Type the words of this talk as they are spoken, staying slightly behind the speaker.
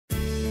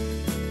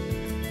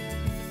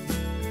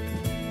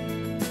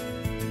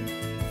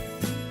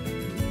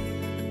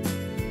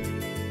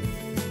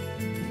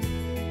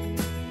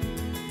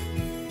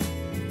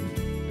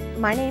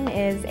My name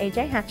is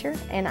AJ Hatcher,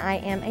 and I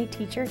am a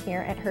teacher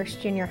here at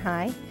Hurst Junior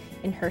High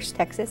in Hurst,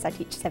 Texas. I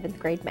teach 7th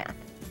grade math.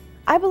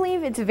 I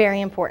believe it's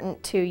very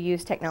important to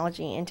use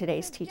technology in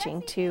today's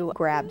teaching to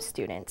grab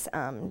students,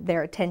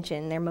 their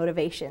attention, their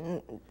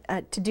motivation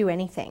to do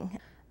anything.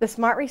 The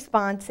Smart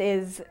Response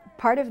is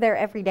part of their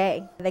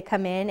everyday. They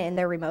come in and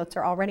their remotes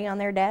are already on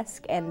their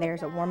desk and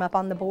there's a warm-up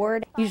on the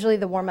board. Usually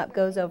the warm-up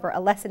goes over a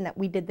lesson that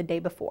we did the day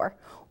before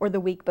or the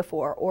week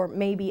before or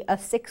maybe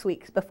 6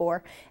 weeks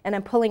before, and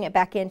I'm pulling it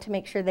back in to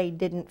make sure they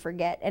didn't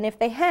forget. And if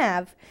they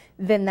have,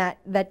 then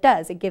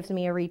it gives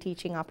me a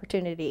reteaching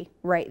opportunity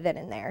right then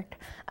and there.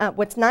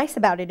 What's nice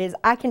about it is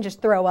I can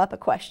just throw up a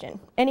question,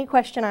 any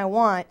question I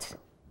want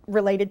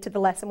related to the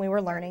lesson we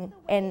were learning,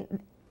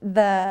 and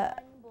the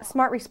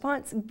Smart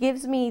Response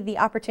gives me the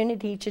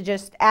opportunity to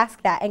just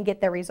ask that and get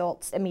the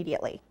results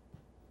immediately.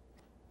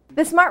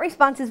 The Smart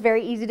Response is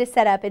very easy to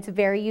set up. It's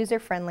very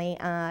user-friendly.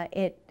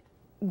 It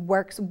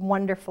works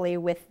wonderfully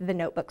with the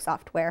notebook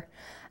software.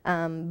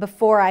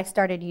 Before I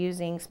started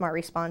using Smart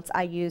Response,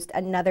 I used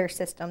another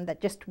system that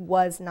just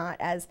was not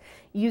as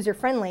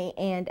user-friendly,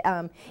 and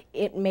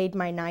it made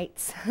my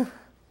nights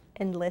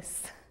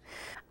endless.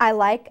 I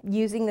like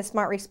using the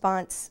Smart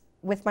Response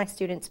with my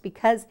students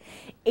because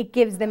it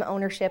gives them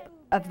ownership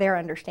of their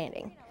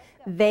understanding.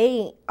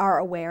 They are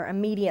aware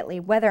immediately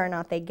whether or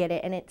not they get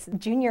it, and it's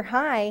junior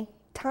high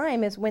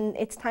time is when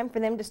it's time for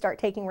them to start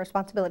taking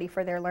responsibility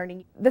for their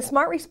learning. The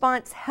Smart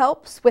Response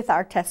helps with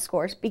our test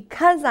scores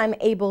because I'm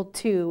able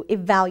to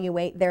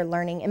evaluate their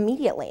learning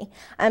immediately.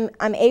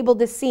 I'm able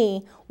to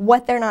see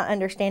what they're not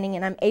understanding,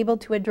 and I'm able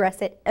to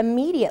address it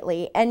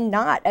immediately and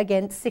not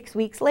again 6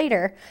 weeks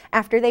later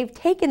after they've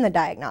taken the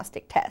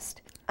diagnostic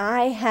test.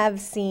 I have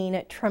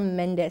seen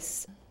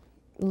tremendous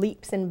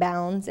leaps and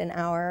bounds in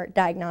our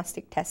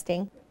diagnostic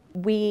testing.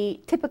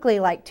 We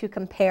typically like to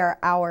compare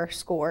our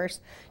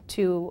scores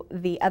to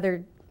the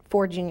other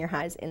 4 junior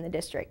highs in the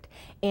district.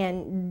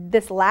 And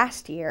this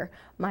last year,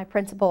 my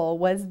principal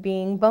was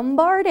being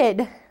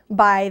bombarded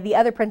by the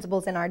other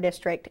principals in our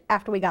district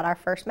after we got our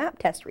first MAP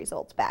test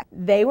results back.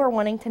 They were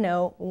wanting to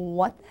know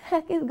what the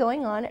heck is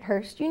going on at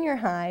Hurst Junior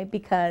High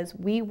because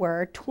we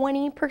were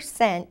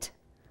 20%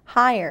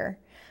 higher.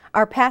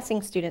 Our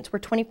passing students were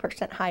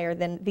 20% higher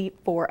than the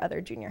 4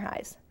 other junior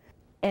highs.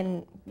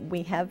 And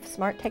we have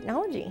smart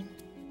technology,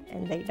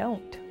 and they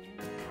don't.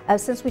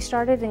 Since we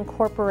started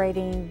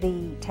incorporating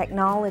the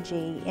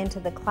technology into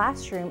the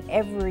classroom,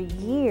 every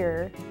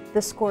year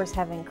the scores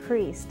have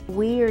increased.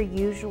 We are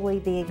usually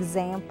the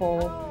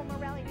example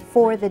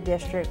for the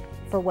district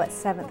for what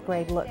 7th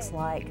grade looks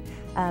like.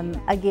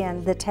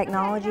 Again, the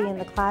technology in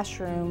the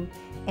classroom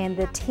and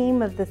the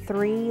team of the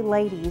 3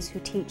 ladies who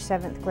teach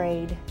 7th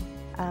grade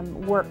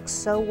works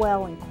so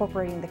well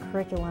incorporating the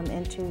curriculum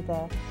into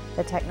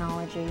the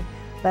technology.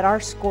 But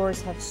our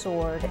scores have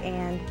soared,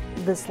 and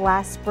this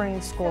last spring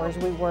scores,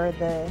 we were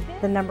the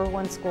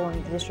 #1 school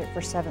in the district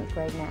for 7th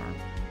grade now.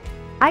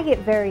 I get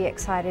very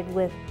excited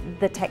with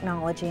the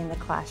technology in the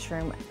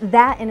classroom.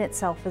 That in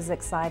itself is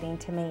exciting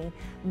to me,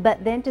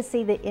 but then to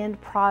see the end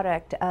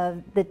product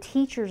of the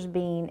teachers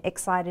being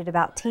excited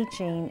about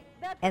teaching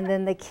and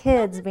then the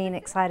kids being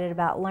excited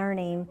about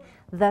learning,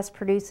 thus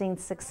producing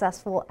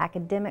successful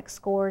academic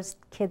scores,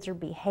 kids are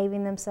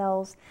behaving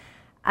themselves.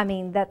 I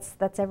mean, that's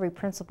every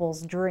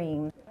principal's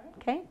dream.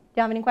 Okay, do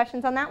you have any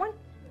questions on that one?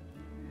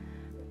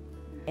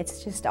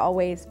 It's just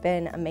always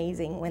been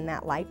amazing when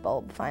that light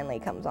bulb finally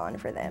comes on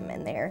for them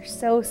and they're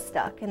so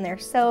stuck and they're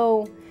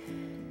so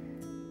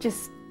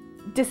just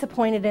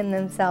disappointed in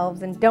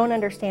themselves and don't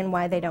understand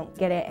why they don't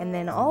get it, and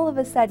then all of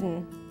a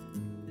sudden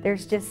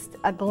there's just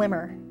a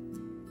glimmer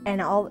and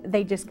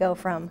they just go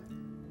from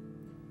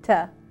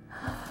to,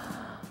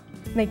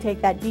 they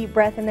take that deep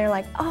breath and they're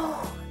like,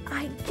 oh,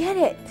 I get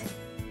it.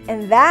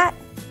 And that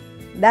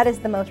is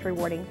the most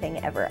rewarding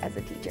thing ever as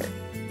a teacher.